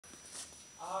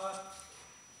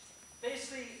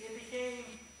Basically, it became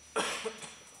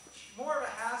more of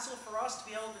a hassle for us to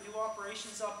be able to do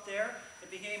operations up there.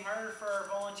 It became harder for our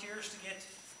volunteers to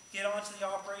get onto the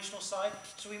operational side.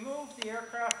 So we moved the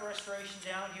aircraft restoration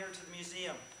down here to the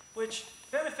museum, which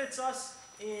benefits us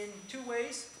in two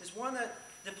ways. Is one, that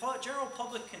the general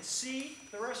public can see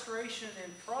the restoration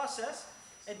in process,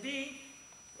 and B,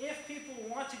 if people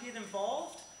want to get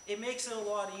involved, it makes it a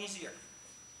lot easier.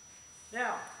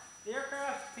 Now, the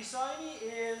aircraft beside me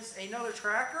is another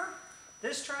tracker.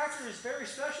 This tracker is very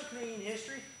special Canadian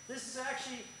history. This is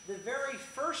actually the very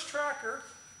first tracker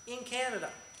in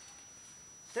Canada.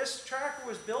 This tracker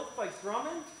was built by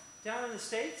Grumman down in the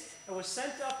States and was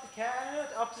sent up to Canada,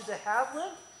 up to de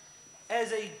Havilland,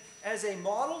 as a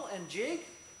model and jig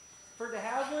for de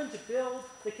Havilland to build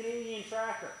the Canadian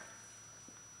tracker.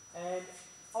 And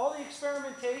all the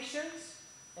experimentations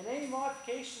and any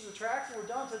modifications of the tracker were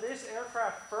done to this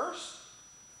aircraft first,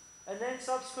 and then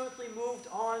subsequently moved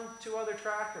on to other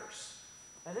trackers.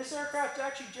 And this aircraft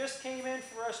actually just came in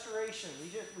for restoration.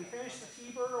 We finished the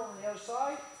T-bird on the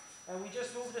outside, and we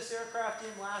just moved this aircraft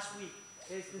in last week.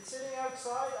 It's been sitting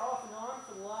outside off and on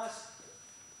for the last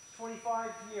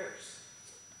 25 years.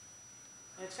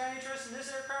 And it's kind of interesting,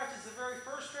 this aircraft is the very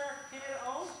first tracker Canada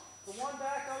owned. The one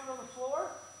back out on the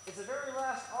floor is the very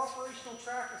last operational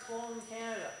tracker flown in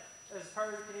Canada as part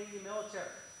of the Canadian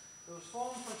military. It was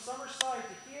flown from Summerside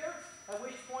to here, at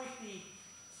which point the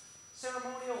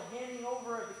ceremonial handing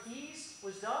over of the keys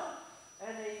was done,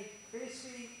 and the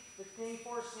Canadian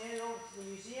Force handed over to the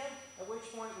museum, at which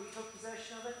point we took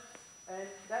possession of it. And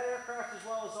that aircraft as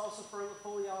well is also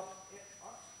fully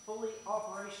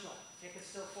operational. It can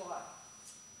still fly.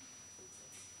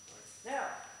 Now,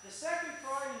 the second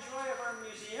pride and joy of our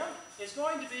museum is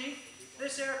going to be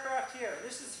this aircraft here.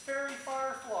 This is Fairey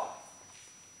Firefly.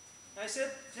 I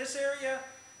said this area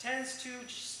tends to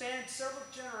span several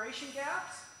generation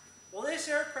gaps. Well, this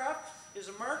aircraft is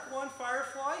a Mark I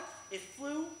Firefly. It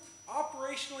flew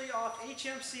operationally off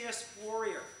HMCS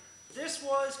Warrior. This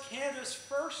was Canada's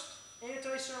first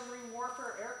anti-submarine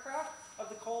warfare aircraft of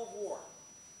the Cold War.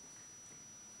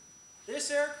 This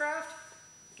aircraft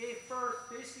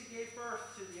basically gave birth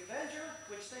to the Avenger,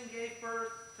 which then gave birth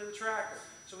to the Tracker.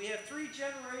 So we have 3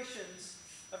 generations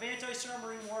of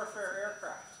anti-submarine warfare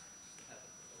aircraft.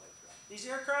 These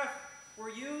aircraft were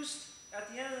used at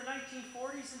the end of the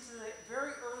 1940s into the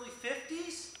very early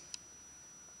 50s,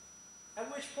 at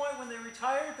which point when they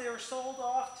retired, they were sold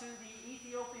off to the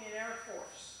Ethiopian Air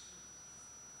Force.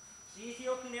 The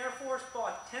Ethiopian Air Force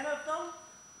bought 10 of them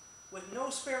with no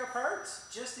spare parts,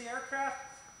 just the aircraft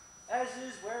as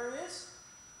is, where it is,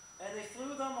 and they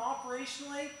flew them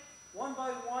operationally, one by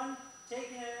one,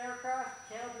 taking an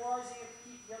aircraft, cannibalizing it to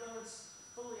keep the other ones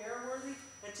fully airworthy,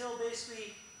 until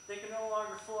basically they could no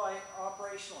longer fly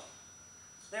operationally.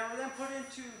 They were then put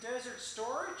into desert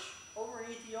storage over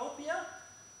in Ethiopia,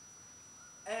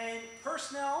 and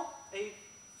personnel, a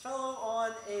fellow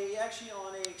on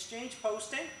an exchange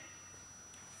posting,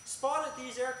 spotted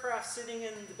these aircraft sitting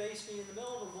in basically in the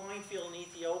middle of a minefield in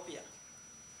Ethiopia.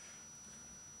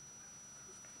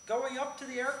 Going up to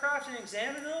the aircraft and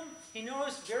examining them, he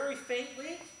noticed very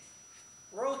faintly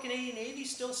Royal Canadian Navy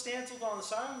still stenciled on the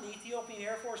side. The Ethiopian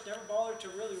Air Force never bothered to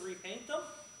really repaint them.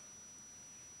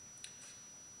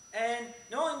 And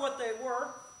knowing what they were,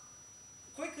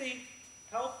 quickly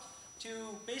helped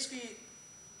to basically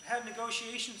have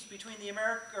negotiations between the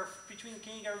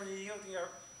Canadian government and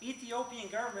the Ethiopian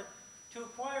government to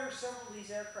acquire several of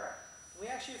these aircraft. We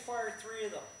actually acquired 3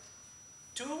 of them.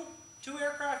 Two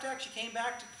aircraft actually came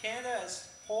back to Canada as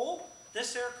whole.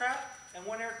 This aircraft and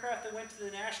 1 aircraft that went to the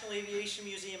National Aviation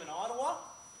Museum in Ottawa.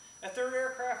 A 3rd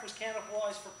aircraft was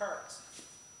cannibalized for parts,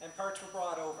 and parts were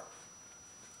brought over.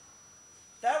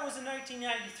 That was in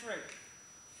 1993.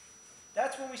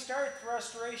 That's when we started the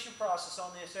restoration process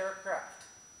on this aircraft.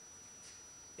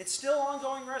 It's still an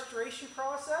ongoing restoration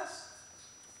process,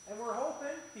 and we're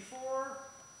hoping before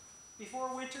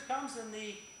winter comes and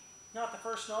not the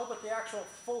first snow, but the actual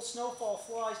full snowfall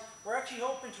flies, we're actually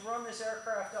hoping to run this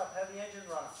aircraft up, have the engine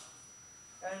run.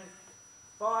 And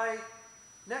by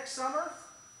next summer,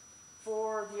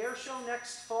 for the air show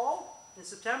next fall, in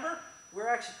September, we're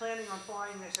actually planning on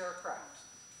flying this aircraft.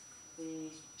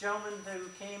 The gentleman who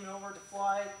came over to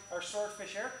fly our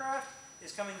Swordfish aircraft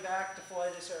is coming back to fly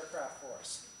this aircraft for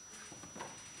us.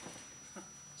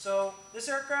 So this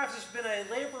aircraft has been a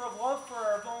labor of love for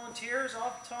our volunteers,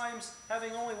 oftentimes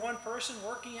having only one person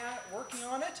working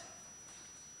on it.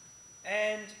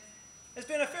 And it's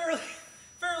been a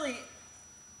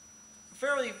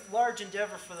fairly large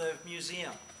endeavor for the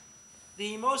museum.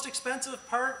 The most expensive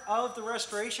part of the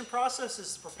restoration process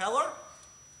is the propeller.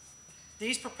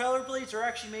 These propeller blades are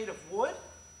actually made of wood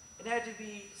and had to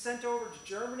be sent over to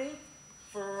Germany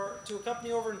to a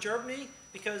company over in Germany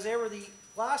because they were the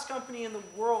last company in the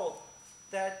world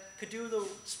that could do the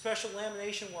special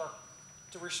lamination work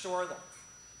to restore them.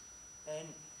 And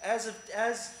as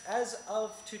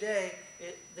of today,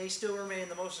 they still remain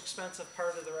the most expensive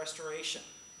part of the restoration.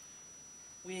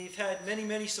 We've had many,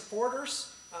 many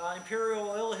supporters.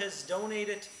 Imperial Oil has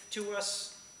donated to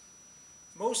us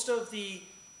most of the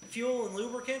fuel and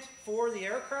lubricant for the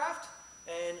aircraft.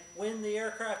 And when the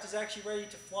aircraft is actually ready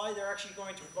to fly, they're actually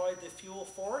going to provide the fuel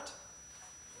for it.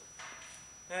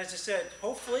 And as I said,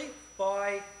 hopefully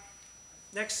by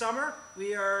next summer,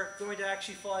 we are going to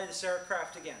actually fly this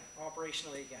aircraft again,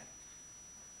 operationally again.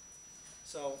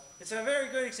 So it's a very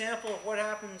good example of what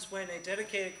happens when a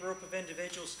dedicated group of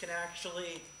individuals can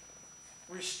actually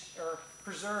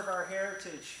preserve our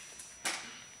heritage.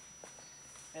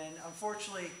 And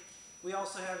unfortunately, we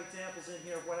also have examples in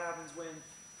here of what happens when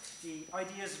the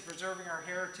ideas of preserving our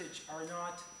heritage are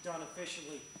not done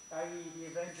efficiently, i.e. the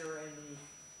Avenger and the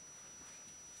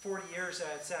 40 years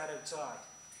that it sat outside.